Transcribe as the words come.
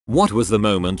What was the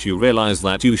moment you realized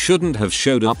that you shouldn't have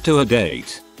showed up to a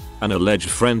date? An alleged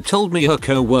friend told me her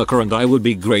co-worker and I would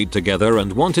be great together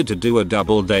and wanted to do a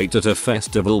double date at a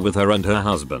festival with her and her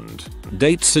husband.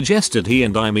 Date suggested he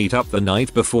and I meet up the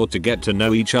night before to get to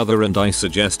know each other and I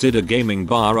suggested a gaming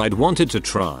bar I'd wanted to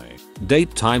try.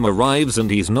 Date time arrives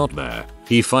and he's not there.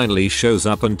 He finally shows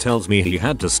up and tells me he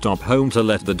had to stop home to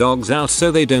let the dogs out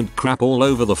so they don't crap all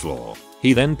over the floor.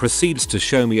 He then proceeds to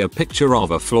show me a picture of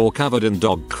a floor covered in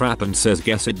dog crap and says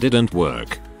guess it didn't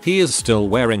work. He is still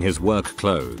wearing his work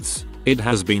clothes. It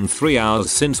has been 3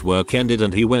 hours since work ended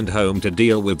and he went home to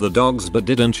deal with the dogs but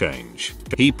didn't change.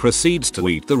 He proceeds to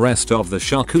eat the rest of the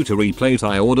charcuterie plate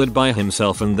I ordered by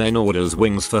himself and then orders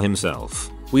wings for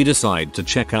himself. We decide to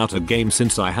check out a game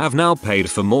since I have now paid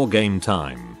for more game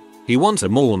time. He wants a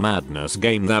Mall Madness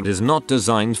game that is not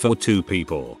designed for 2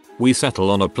 people. We settle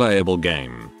on a playable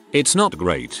game. It's not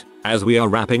great. As we are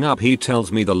wrapping up he tells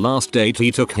me the last date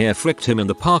he took hair fricked him in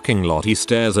the parking lot. He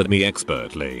stares at me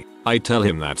expertly. I tell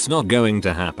him that's not going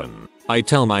to happen. I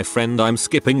tell my friend I'm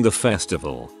skipping the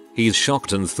festival. He's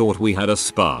shocked and thought we had a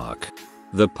spark.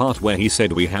 The part where he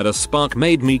said we had a spark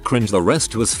made me cringe, the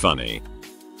rest was funny.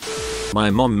 My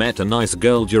mom met a nice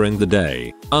girl during the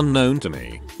day, unknown to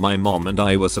me. My mom and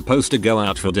I were supposed to go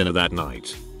out for dinner that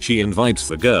night. She invites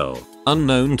the girl,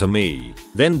 unknown to me,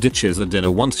 then ditches the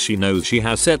dinner once she knows she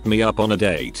has set me up on a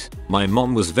date. My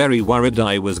mom was very worried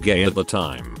I was gay at the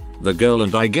time. The girl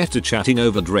and I get to chatting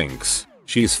over drinks.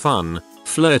 She's fun,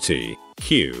 flirty,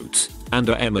 cute, and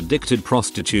a addicted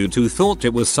prostitute who thought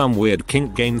it was some weird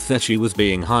kink game that she was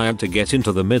being hired to get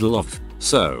into the middle of.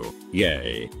 So,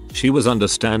 yay. She was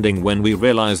understanding when we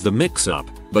realized the mix up,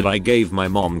 but I gave my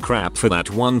mom crap for that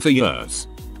one for years.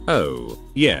 Oh,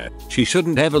 yeah, she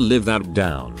shouldn't ever live that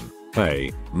down.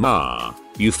 Hey, Ma,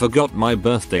 you forgot my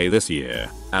birthday this year.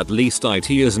 At least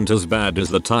IT isn't as bad as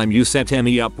the time you set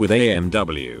me up with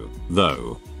AMW,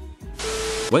 though.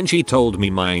 When she told me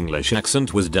my English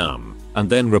accent was dumb, and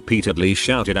then repeatedly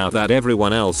shouted out that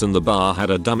everyone else in the bar had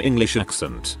a dumb English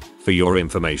accent. For your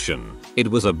information, it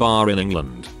was a bar in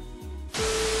England.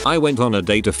 I went on a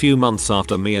date a few months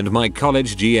after me and my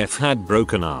college GF had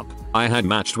broken up. I had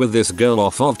matched with this girl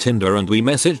off of Tinder and we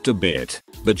messaged a bit,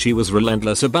 but she was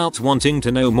relentless about wanting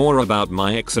to know more about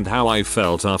my ex and how I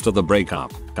felt after the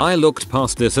breakup. I looked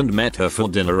past this and met her for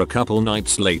dinner a couple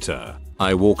nights later.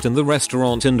 I walked in the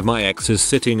restaurant and my ex is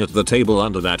sitting at the table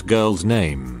under that girl's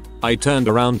name. I turned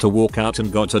around to walk out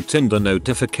and got a Tinder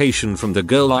notification from the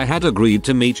girl I had agreed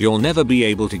to meet. You'll never be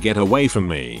able to get away from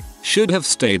me. Should have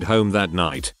stayed home that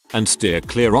night and steer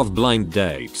clear of blind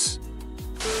dates.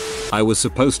 I was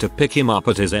supposed to pick him up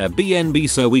at his Airbnb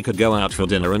so we could go out for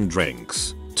dinner and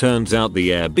drinks. Turns out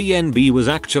the Airbnb was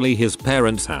actually his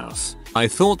parents' house. I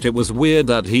thought it was weird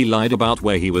that he lied about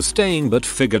where he was staying but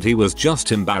figured he was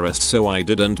just embarrassed so I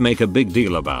didn't make a big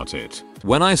deal about it.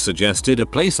 When I suggested a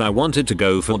place I wanted to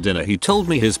go for dinner he told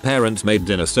me his parents made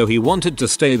dinner so he wanted to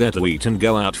stay there to eat and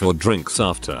go out for drinks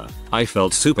after. I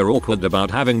felt super awkward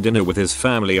about having dinner with his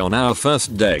family on our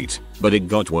first date, but it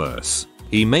got worse.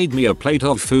 He made me a plate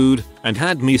of food and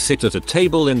had me sit at a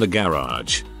table in the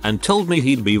garage and told me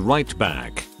he'd be right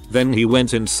back. Then he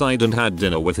went inside and had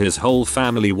dinner with his whole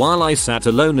family while I sat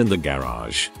alone in the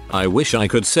garage. I wish I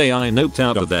could say I noped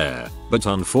out of there, but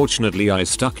unfortunately I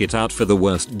stuck it out for the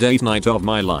worst date night of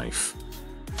my life.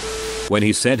 When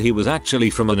he said he was actually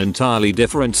from an entirely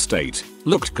different state,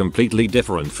 looked completely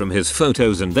different from his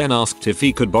photos and then asked if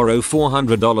he could borrow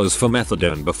 $400 for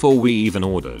methadone before we even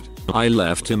ordered, I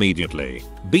left immediately.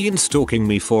 Been stalking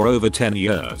me for over 10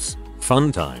 years.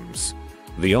 Fun times.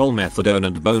 The ol' methadone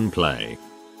and bone play.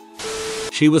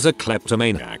 She was a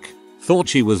kleptomaniac. Thought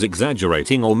she was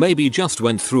exaggerating or maybe just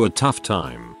went through a tough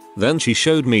time. Then she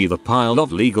showed me the pile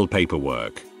of legal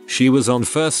paperwork. She was on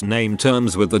first name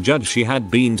terms with the judge. She had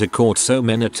been to court so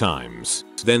many times.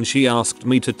 Then she asked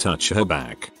me to touch her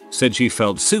back. Said she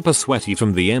felt super sweaty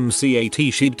from the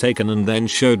MCAT she'd taken and then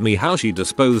showed me how she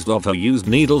disposed of her used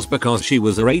needles because she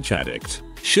was a rage addict.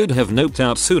 Should have noped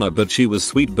out sooner but she was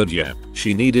sweet, but yeah,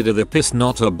 she needed a therapist,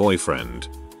 not a boyfriend.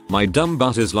 My dumb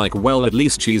butt is like, well, at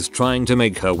least she's trying to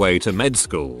make her way to med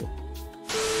school.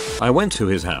 I went to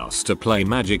his house to play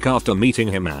Magic after meeting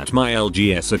him at my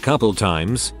LGS a couple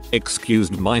times,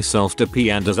 excused myself to pee,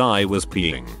 and as I was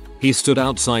peeing, he stood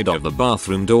outside of the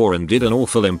bathroom door and did an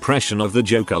awful impression of the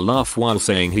Joker laugh while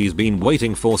saying he's been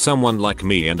waiting for someone like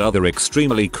me and other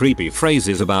extremely creepy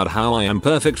phrases about how I am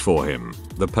perfect for him.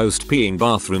 The post-peeing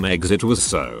bathroom exit was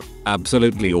so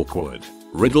absolutely awkward,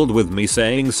 riddled with me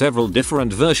saying several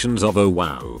different versions of oh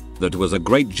wow, that was a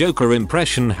great Joker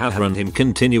impression haha, and him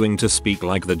continuing to speak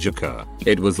like the Joker.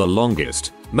 It was the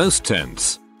longest, most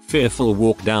tense, Fearful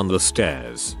walk down the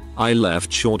stairs. I left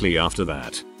shortly after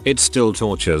that. It still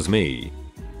tortures me.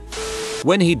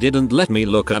 When he didn't let me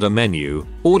look at a menu,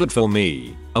 ordered for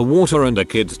me a water and a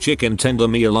kid's chicken tender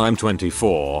meal. I'm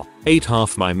 24, ate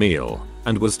half my meal,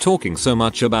 and was talking so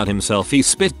much about himself he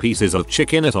spit pieces of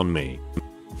chicken out on me.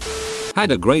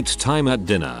 Had a great time at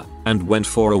dinner, and went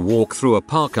for a walk through a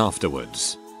park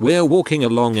afterwards. We're walking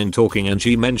along and talking and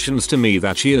she mentions to me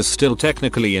that she is still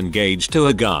technically engaged to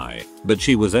a guy, but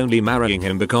she was only marrying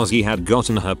him because he had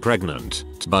gotten her pregnant,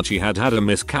 but she had had a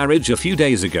miscarriage a few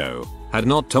days ago, had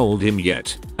not told him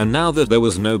yet, and now that there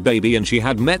was no baby and she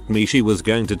had met me she was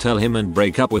going to tell him and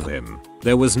break up with him.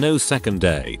 There was no second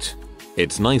date.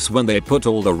 It's nice when they put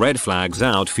all the red flags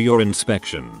out for your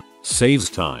inspection. Saves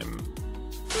time.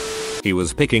 He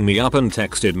was picking me up and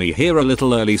texted me here a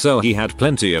little early so he had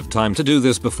plenty of time to do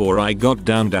this before I got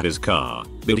down to his car,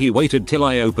 but he waited till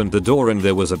I opened the door and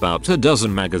there was about a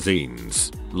dozen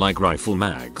magazines, like rifle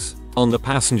mags, on the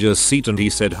passenger seat and he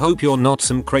said hope you're not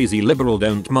some crazy liberal,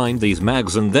 don't mind these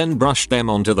mags, and then brushed them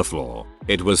onto the floor.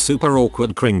 It was super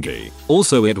awkward cringy.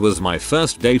 Also it was my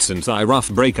first date since our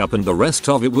rough breakup and the rest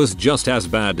of it was just as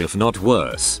bad if not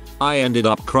worse. I ended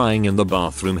up crying in the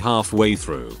bathroom halfway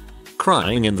through.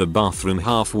 Crying in the bathroom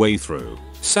halfway through.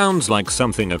 Sounds like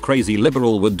something a crazy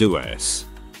liberal would do.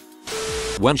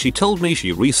 When she told me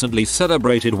she recently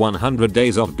celebrated 100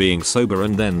 days of being sober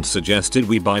and then suggested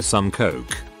we buy some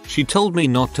coke. She told me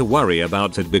not to worry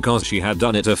about it because she had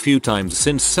done it a few times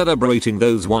since celebrating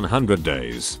those 100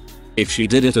 days. If she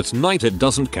did it at night it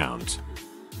doesn't count.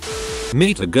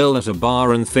 Meet a girl at a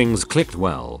bar and things clicked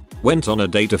well. Went on a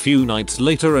date a few nights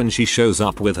later and she shows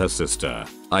up with her sister.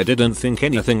 I didn't think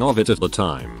anything of it at the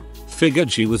time.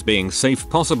 Figured she was being safe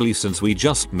possibly since we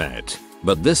just met.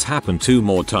 But this happened 2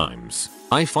 more times.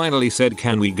 I finally said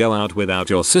can we go out without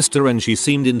your sister and she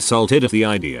seemed insulted at the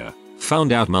idea.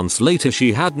 Found out months later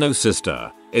she had no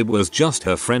sister. It was just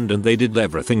her friend and they did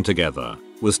everything together.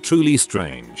 Was truly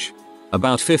strange.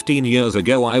 About 15 years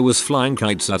ago I was flying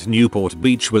kites at Newport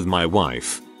Beach with my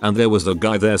wife, and there was a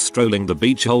guy there strolling the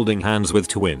beach holding hands with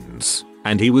twins,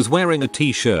 and he was wearing a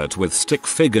t-shirt with stick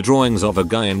figure drawings of a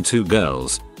guy and 2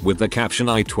 girls, with the caption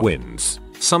 "I twins."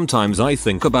 Sometimes I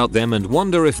think about them and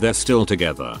wonder if they're still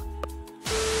together.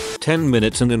 10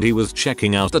 minutes in and he was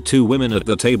checking out the 2 women at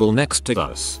the table next to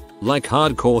us, like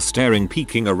hardcore staring,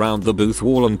 peeking around the booth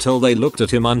wall until they looked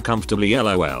at him uncomfortably.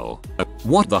 LOL.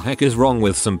 What the heck is wrong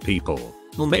with some people?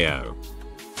 LMAO.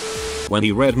 When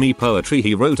he read me poetry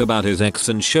he wrote about his ex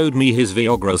and showed me his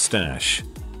Viagra stash.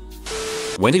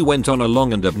 When he went on a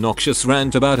long and obnoxious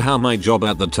rant about how my job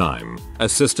at the time,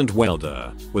 assistant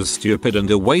welder, was stupid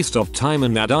and a waste of time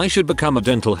and that I should become a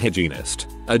dental hygienist,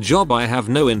 a job I have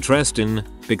no interest in,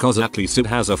 because at least it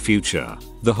has a future.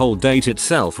 The whole date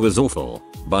itself was awful,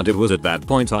 but it was at that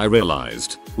point I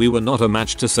realized we were not a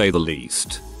match to say the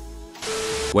least.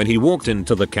 When he walked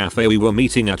into the cafe we were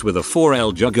meeting at with a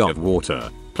 4L jug of water,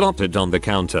 plopped it on the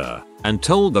counter, and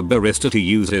told the barista to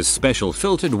use his special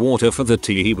filtered water for the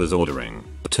tea he was ordering.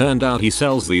 Turned out he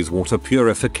sells these water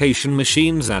purification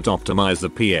machines that optimize the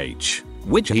pH,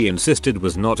 which he insisted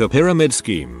was not a pyramid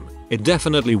scheme. It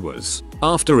definitely was.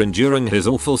 After enduring his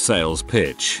awful sales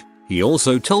pitch, he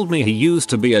also told me he used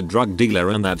to be a drug dealer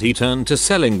and that he turned to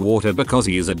selling water because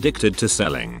he is addicted to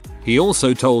selling. He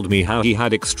also told me how he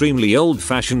had extremely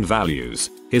old-fashioned values,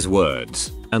 his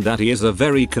words, and that he is a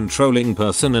very controlling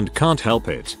person and can't help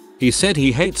it. He said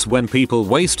he hates when people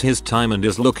waste his time and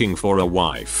is looking for a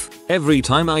wife. Every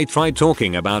time I tried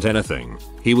talking about anything,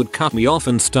 he would cut me off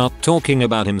and start talking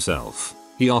about himself.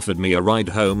 He offered me a ride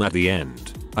home at the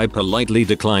end. I politely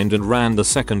declined and ran the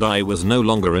second I was no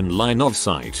longer in line of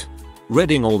sight.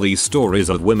 Reading all these stories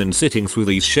of women sitting through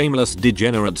these shameless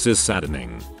degenerates is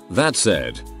saddening. That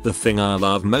said, the thing I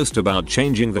love most about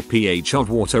changing the pH of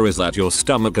water is that your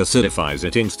stomach acidifies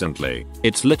it instantly.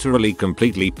 It's literally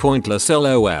completely pointless.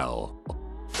 LOL.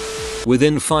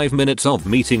 Within 5 minutes of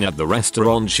meeting at the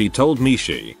restaurant she told me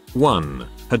she, 1,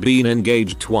 had been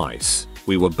engaged twice,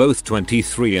 we were both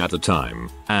 23 at the time,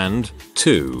 and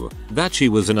 2, that she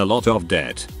was in a lot of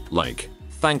debt. Like,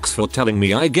 thanks for telling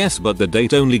me I guess, but the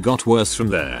date only got worse from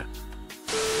there.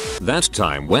 That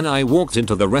time when I walked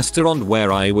into the restaurant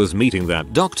where I was meeting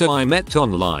that doctor I met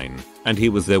online, and he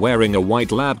was there wearing a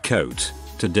white lab coat,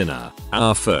 to dinner,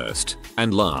 our first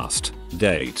and last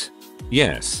date.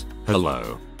 Yes,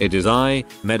 hello, it is I,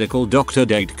 medical doctor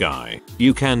date guy.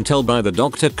 You can tell by the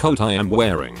doctor coat I am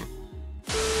wearing.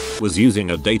 Was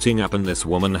using a dating app and this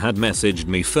woman had messaged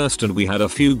me first and we had a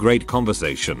few great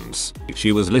conversations.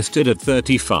 She was listed at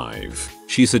 35.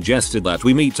 She suggested that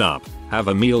we meet up, have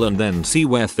a meal and then see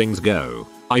where things go.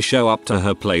 I show up to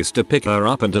her place to pick her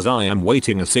up, and as I am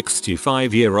waiting, a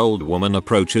 65-year-old woman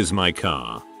approaches my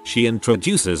car. She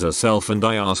introduces herself and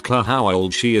I ask her how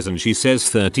old she is and she says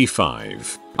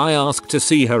 35. I ask to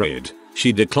see her ID.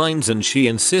 She declines and she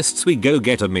insists we go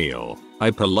get a meal.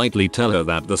 I politely tell her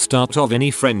that the start of any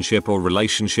friendship or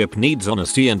relationship needs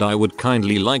honesty and I would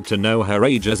kindly like to know her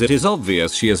age, as it is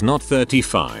obvious she is not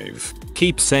 35.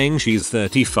 Keep saying she's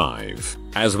 35.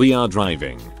 As we are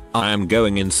driving, I am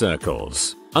going in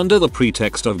circles. Under the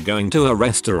pretext of going to a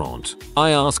restaurant, I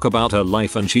ask about her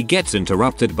life and she gets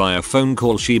interrupted by a phone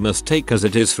call she must take as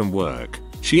it is from work.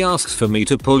 She asks for me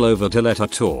to pull over to let her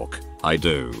talk. I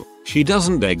do. She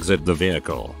doesn't exit the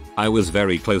vehicle. I was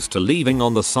very close to leaving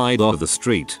on the side of the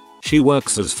street. She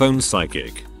works as phone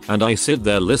psychic, and I sit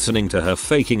there listening to her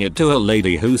faking it to a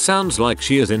lady who sounds like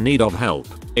she is in need of help,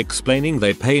 explaining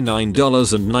they pay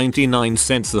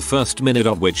 $9.99 the first minute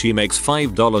of which she makes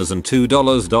 $5 and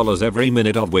 $2 every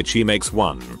minute of which she makes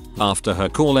 $1. After her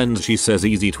call ends she says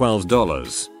easy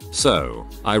 $12. So,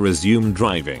 I resume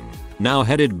driving, now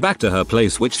headed back to her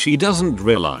place, which she doesn't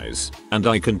realize, and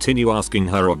I continue asking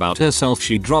her about herself.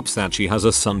 She drops that she has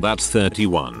a son that's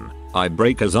 31. I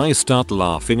break as I start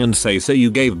laughing and say, so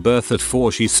you gave birth at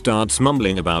 4? She starts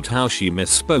mumbling about how she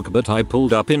misspoke, but I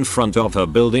pulled up in front of her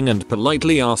building and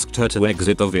politely asked her to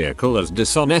exit the vehicle as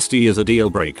dishonesty is a deal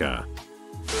breaker.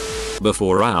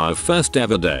 Before our first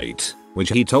ever date, which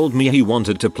he told me he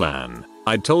wanted to plan,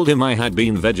 I told him I had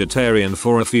been vegetarian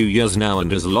for a few years now,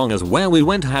 and as long as where we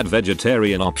went had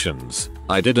vegetarian options,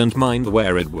 I didn't mind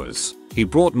where it was. He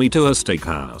brought me to a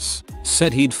steakhouse,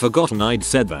 said he'd forgotten I'd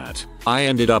said that. I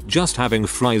ended up just having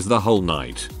fries the whole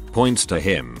night. Points to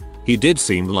him. He did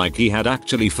seem like he had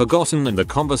actually forgotten and the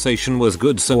conversation was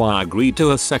good, so I agreed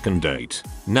to a second date.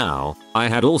 Now, I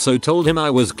had also told him I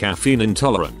was caffeine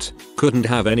intolerant, couldn't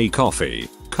have any coffee,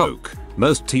 Coke,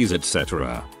 most teas,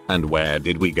 etc. And where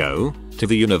did we go? To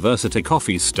the university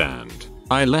coffee stand.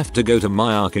 I left to go to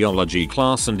my archaeology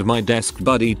class and my desk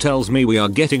buddy tells me we are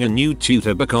getting a new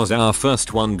tutor because our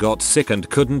first one got sick and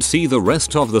couldn't see the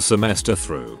rest of the semester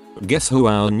through. Guess who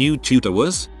our new tutor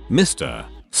was? Mr.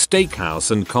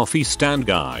 Steakhouse and coffee stand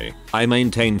guy. I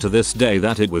maintain to this day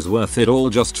that it was worth it all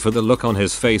just for the look on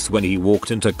his face when he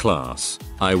walked into class.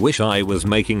 I wish I was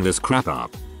making this crap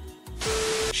up.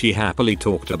 She happily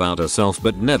talked about herself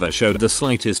but never showed the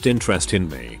slightest interest in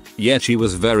me, yet she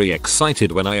was very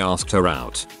excited when I asked her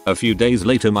out. A few days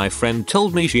later my friend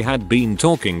told me she had been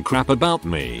talking crap about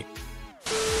me.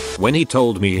 When he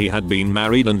told me he had been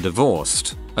married and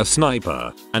divorced, a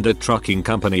sniper, and a trucking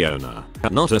company owner,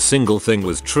 not a single thing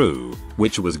was true.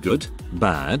 Which was good?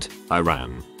 Bad? I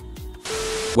ran.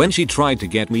 When she tried to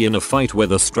get me in a fight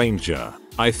with a stranger,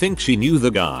 I think she knew the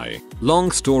guy.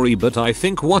 Long story, but I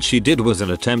think what she did was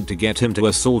an attempt to get him to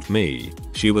assault me.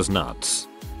 She was nuts.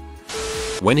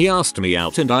 When he asked me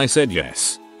out and I said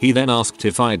yes, he then asked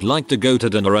if I'd like to go to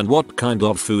dinner and what kind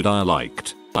of food I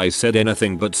liked. I said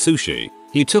anything but sushi.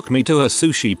 He took me to a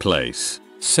sushi place,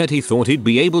 said he thought he'd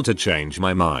be able to change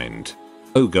my mind.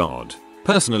 Oh god.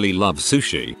 Personally love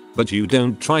sushi, but you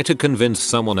don't try to convince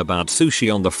someone about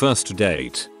sushi on the first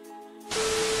date.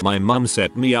 My mum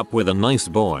set me up with a nice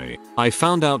boy. I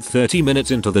found out 30 minutes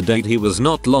into the date he was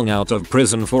not long out of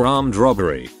prison for armed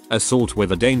robbery, assault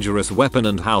with a dangerous weapon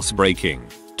and housebreaking.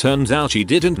 Turns out she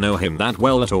didn't know him that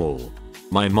well at all.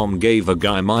 My mom gave a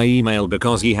guy my email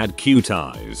because he had cute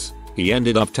eyes. He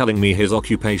ended up telling me his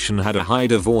occupation had a high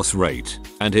divorce rate,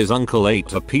 and his uncle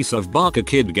ate a piece of bark a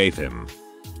kid gave him.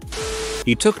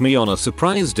 He took me on a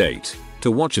surprise date to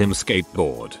watch him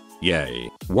skateboard. Yay.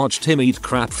 Watched him eat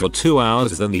crap for 2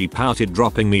 hours, then he pouted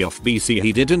dropping me off. BC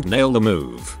he didn't nail the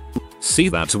move. See,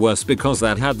 that's worse because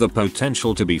that had the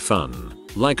potential to be fun.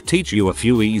 Like teach you a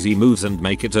few easy moves and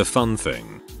make it a fun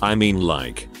thing. I mean,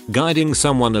 like, guiding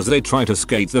someone as they try to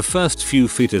skate the first few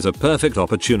feet is a perfect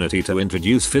opportunity to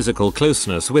introduce physical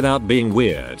closeness without being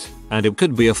weird, and it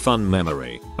could be a fun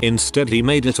memory. Instead he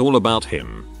made it all about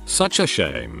him. Such a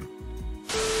shame.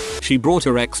 She brought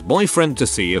her ex-boyfriend to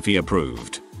see if he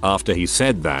approved. After he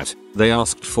said that, they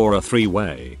asked for a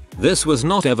three-way. This was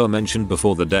not ever mentioned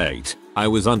before the date. I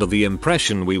was under the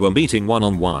impression we were meeting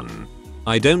one-on-one.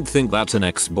 I don't think that's an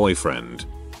ex-boyfriend.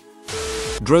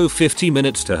 Drove 50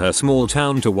 minutes to her small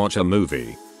town to watch a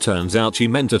movie. Turns out she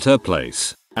meant at her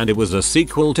place, and it was a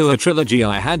sequel to a trilogy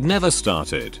I had never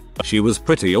started. She was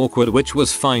pretty awkward, which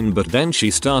was fine, but then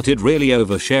she started really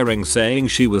oversharing, saying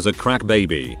she was a crack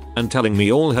baby, and telling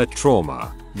me all her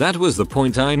trauma. That was the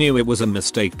point I knew it was a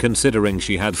mistake, considering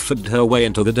she had fibbed her way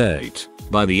into the date.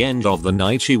 By the end of the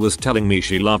night she was telling me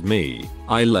she loved me.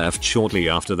 I left shortly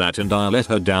after that and I let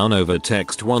her down over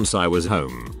text once I was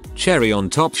home. Cherry on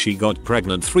top, she got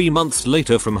pregnant 3 months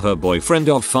later from her boyfriend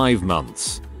of 5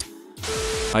 months.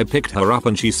 I picked her up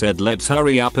and she said, let's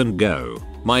hurry up and go.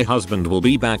 My husband will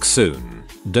be back soon.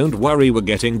 Don't worry, we're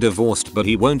getting divorced, but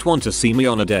he won't want to see me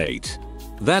on a date.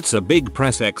 That's a big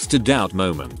press X to doubt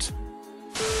moment.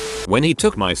 When he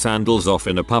took my sandals off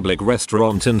in a public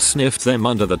restaurant and sniffed them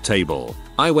under the table,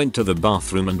 I went to the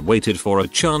bathroom and waited for a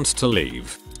chance to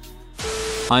leave.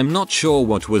 I'm not sure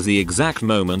what was the exact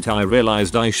moment I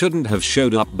realized I shouldn't have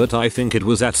showed up, but I think it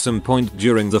was at some point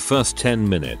during the first 10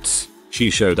 minutes. She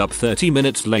showed up 30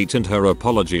 minutes late and her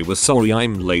apology was, sorry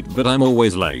I'm late but I'm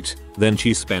always late. Then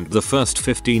she spent the first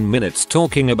 15 minutes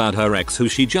talking about her ex who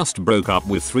she just broke up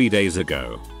with 3 days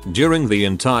ago. During the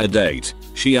entire date,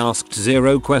 she asked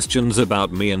 0 questions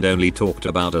about me and only talked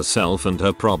about herself and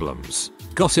her problems.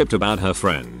 Gossiped about her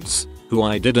friends, who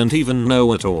I didn't even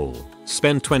know at all.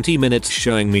 Spent 20 minutes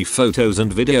showing me photos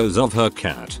and videos of her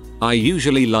cat. I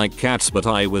usually like cats, but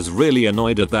I was really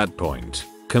annoyed at that point.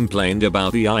 Complained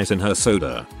about the ice in her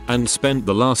soda, and spent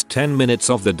the last 10 minutes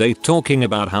of the date talking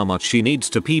about how much she needs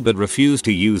to pee but refused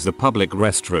to use the public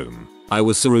restroom. I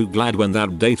was so glad when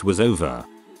that date was over.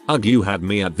 Ugh, you had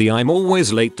me at the I'm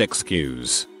always late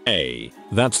excuse. A.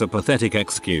 That's a pathetic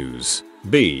excuse.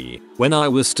 B. When I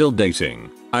was still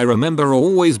dating, I remember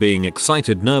always being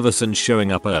excited, nervous and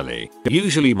showing up early.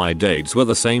 Usually my dates were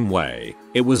the same way.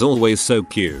 It was always so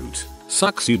cute.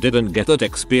 Sucks you didn't get that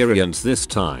experience this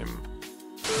time.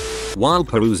 While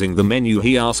perusing the menu,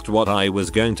 he asked what I was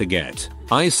going to get.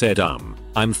 I said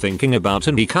I'm thinking about,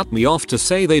 and he cut me off to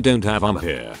say they don't have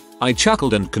here. I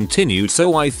chuckled and continued,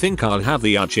 so I think I'll have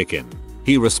the chicken.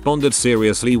 He responded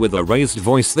seriously with a raised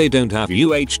voice, they don't have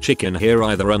chicken here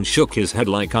either, and shook his head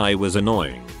like I was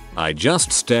annoying. I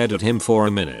just stared at him for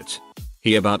a minute.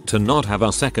 He about to not have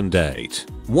a second date.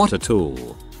 What a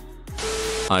tool.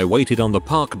 I waited on the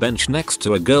park bench next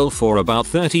to a girl for about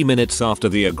 30 minutes after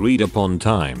the agreed upon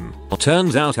time.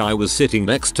 Turns out I was sitting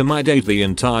next to my date the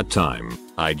entire time.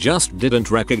 I just didn't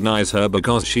recognize her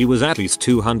because she was at least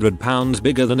 200 pounds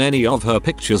bigger than any of her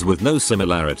pictures with no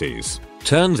similarities.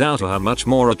 Turns out her much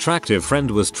more attractive friend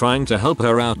was trying to help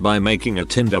her out by making a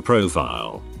Tinder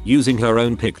profile, using her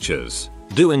own pictures,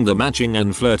 doing the matching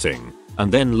and flirting,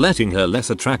 and then letting her less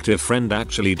attractive friend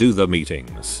actually do the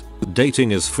meetings.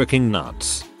 Dating is freaking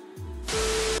nuts.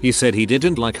 He said he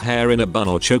didn't like hair in a bun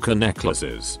or choker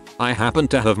necklaces. I happened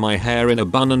to have my hair in a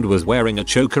bun and was wearing a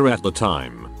choker at the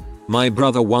time. My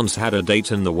brother once had a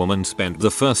date and the woman spent the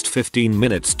first 15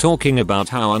 minutes talking about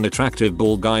how unattractive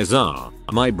bald guys are.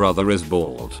 My brother is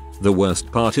bald. The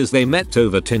worst part is they met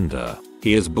over Tinder.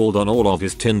 He is bald on all of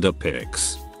his Tinder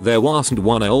pics. There wasn't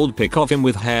one old pic of him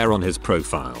with hair on his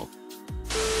profile.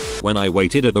 When I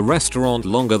waited at the restaurant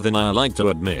longer than I like to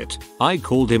admit, I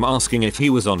called him asking if he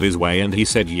was on his way and he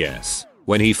said yes.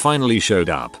 When he finally showed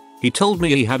up, he told me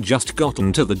he had just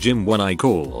gotten to the gym when I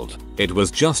called. It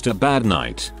was just a bad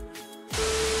night.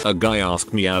 A guy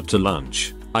asked me out to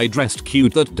lunch. I dressed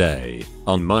cute that day.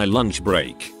 On my lunch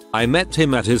break, I met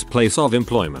him at his place of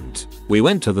employment. We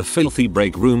went to the filthy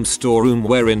break room storeroom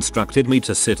where instructed me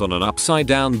to sit on an upside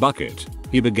down bucket.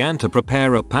 He began to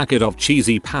prepare a packet of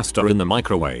cheesy pasta in the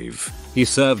microwave. He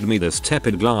served me this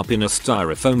tepid glop in a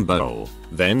styrofoam bowl.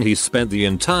 Then he spent the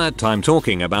entire time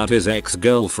talking about his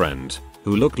ex-girlfriend,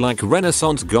 who looked like a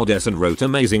Renaissance goddess and wrote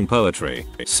amazing poetry.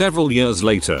 Several years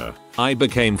later, I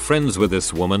became friends with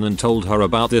this woman and told her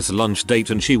about this lunch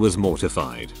date and she was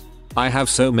mortified. I have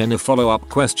so many follow-up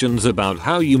questions about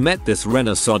how you met this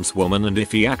Renaissance woman and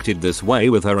if he acted this way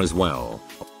with her as well.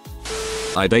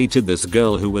 I dated this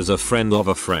girl who was a friend of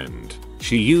a friend.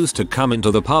 She used to come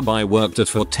into the pub I worked at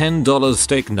for $10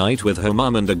 steak night with her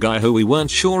mum and a guy who we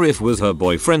weren't sure if was her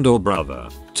boyfriend or brother.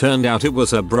 Turned out it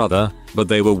was her brother, but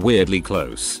they were weirdly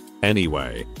close.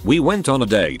 Anyway, we went on a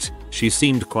date. She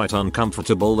seemed quite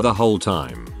uncomfortable the whole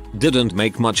time. Didn't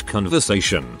make much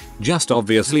conversation, just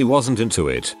obviously wasn't into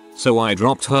it. So I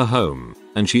dropped her home,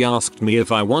 and she asked me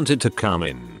if I wanted to come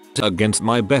in. Against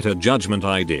my better judgment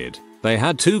I did. They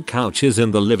had 2 couches in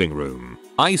the living room.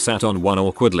 I sat on one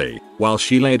awkwardly, while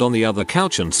she laid on the other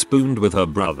couch and spooned with her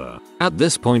brother. At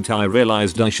this point I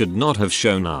realized I should not have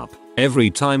shown up.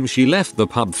 Every time she left the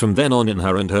pub from then on,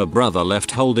 her and her brother left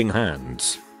holding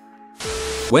hands.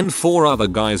 When 4 other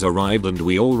guys arrived and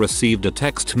we all received a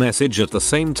text message at the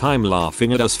same time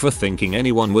laughing at us for thinking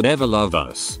anyone would ever love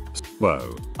us.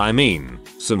 Whoa. I mean,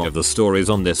 some of the stories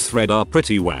on this thread are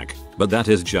pretty whack, but that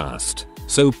is just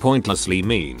so pointlessly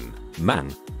mean.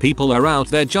 Man, people are out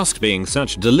there just being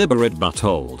such deliberate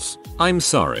buttholes. I'm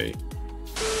sorry.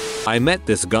 I met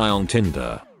this guy on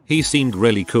Tinder. He seemed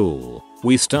really cool.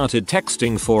 We started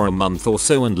texting for a month or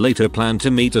so and later planned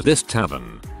to meet at this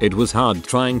tavern. It was hard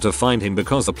trying to find him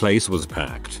because the place was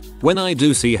packed. When I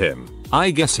do see him,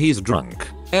 I guess he's drunk.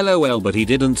 LOL, but he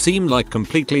didn't seem like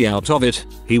completely out of it.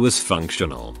 He was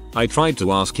functional. I tried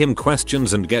to ask him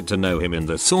questions and get to know him in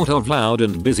the sort of loud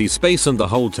and busy space, and the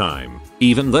whole time,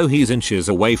 even though he's inches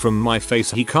away from my face,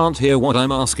 he can't hear what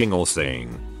I'm asking or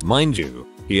saying. Mind you,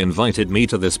 he invited me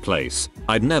to this place.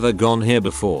 I'd never gone here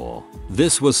before.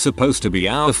 This was supposed to be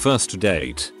our first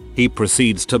date. He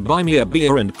proceeds to buy me a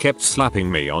beer and kept slapping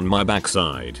me on my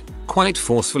backside. Quite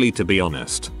forcefully, to be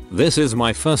honest. This is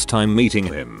my first time meeting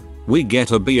him. We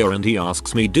get a beer and he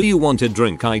asks me, do you want a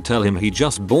drink? I tell him he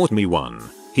just bought me one.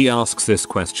 He asks this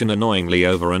question annoyingly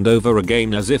over and over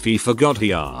again as if he forgot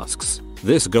he asks.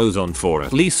 This goes on for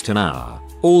at least an hour.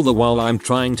 All the while I'm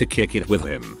trying to kick it with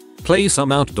him, play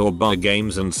some outdoor bar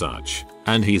games and such.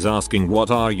 And he's asking,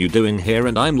 what are you doing here?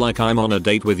 And I'm like, I'm on a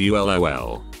date with you,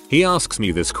 LOL. He asks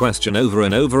me this question over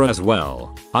and over as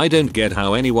well. I don't get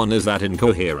how anyone is that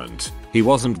incoherent. He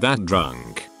wasn't that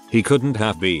drunk. He couldn't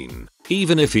have been.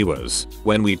 Even if he was,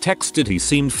 when we texted he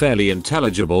seemed fairly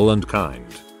intelligible and kind.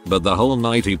 But the whole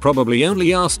night he probably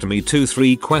only asked me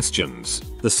 2-3 questions,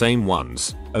 the same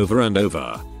ones, over and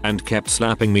over, and kept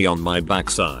slapping me on my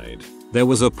backside. There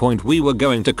was a point we were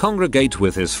going to congregate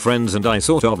with his friends and I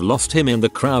sort of lost him in the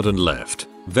crowd and left.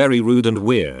 Very rude and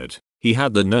weird. He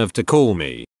had the nerve to call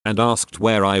me and asked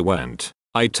where I went.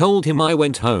 I told him I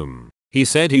went home. He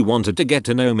said he wanted to get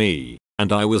to know me,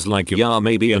 and I was like, yeah,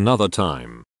 maybe another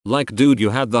time. Like, dude,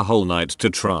 you had the whole night to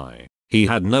try. He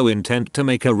had no intent to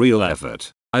make a real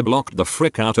effort. I blocked the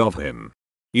frick out of him.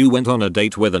 You went on a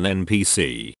date with an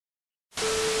NPC.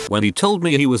 When he told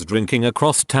me he was drinking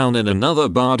across town in another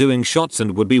bar doing shots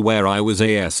and would be where I was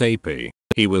ASAP,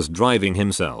 he was driving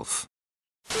himself.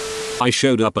 I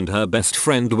showed up and her best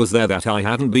friend was there that I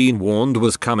hadn't been warned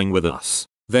was coming with us.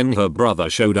 Then her brother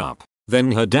showed up.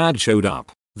 Then her dad showed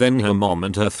up. Then her mom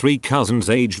and her 3 cousins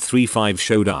aged 3-5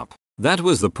 showed up. That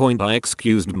was the point I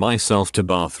excused myself to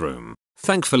bathroom.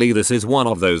 Thankfully this is one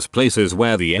of those places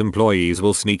where the employees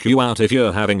will sneak you out if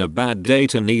you're having a bad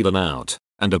date and need an out.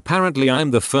 And apparently I'm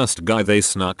the first guy they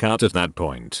snuck out at that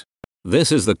point.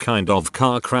 This is the kind of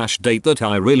car crash date that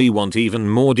I really want even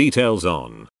more details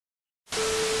on.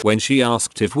 When she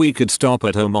asked if we could stop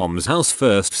at her mom's house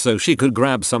first so she could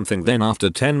grab something, then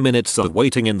after 10 minutes of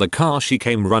waiting in the car she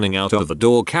came running out of the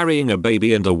door carrying a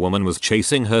baby and a woman was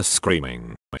chasing her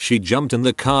screaming. She jumped in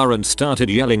the car and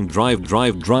started yelling, drive,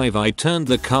 drive, drive. I turned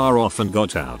the car off and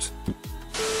got out.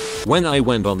 When I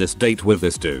went on this date with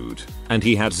this dude, and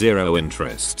he had 0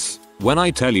 interests. When I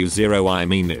tell you 0, I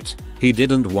mean it. He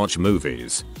didn't watch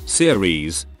movies,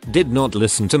 series, did not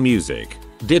listen to music,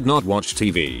 did not watch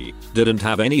TV, didn't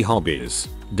have any hobbies,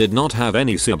 did not have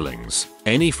any siblings,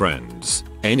 any friends,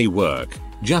 any work,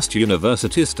 just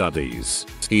university studies.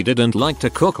 He didn't like to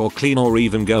cook or clean or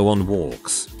even go on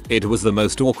walks. It was the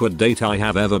most awkward date I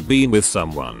have ever been with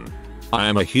someone. I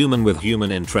am a human with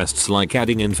human interests like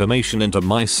adding information into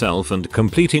myself and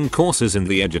completing courses in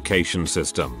the education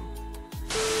system.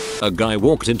 A guy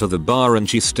walked into the bar and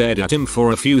she stared at him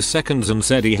for a few seconds and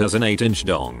said he has an 8-inch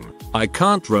dong. I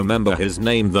can't remember his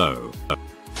name though.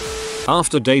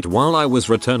 After date, while I was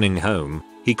returning home,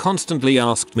 he constantly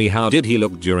asked me how did he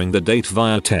look during the date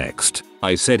via text.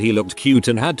 I said he looked cute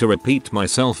and had to repeat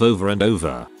myself over and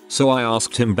over. So I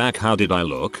asked him back, how did I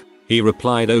look? He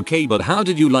replied, okay, but how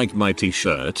did you like my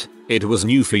t-shirt? It was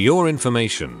new for your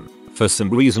information. For some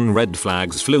reason red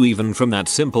flags flew even from that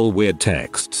simple weird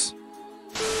texts.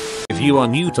 If you are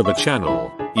new to the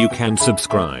channel, you can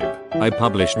subscribe. I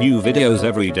publish new videos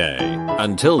every day.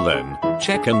 Until then,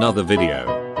 check another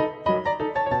video.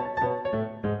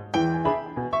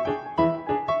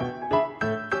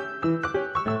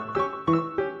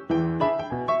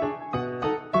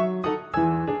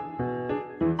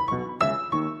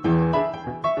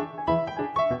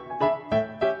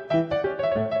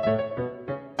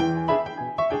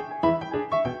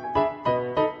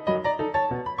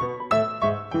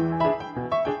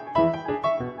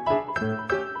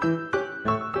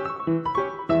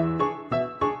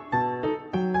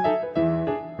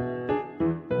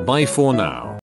 Bye for now.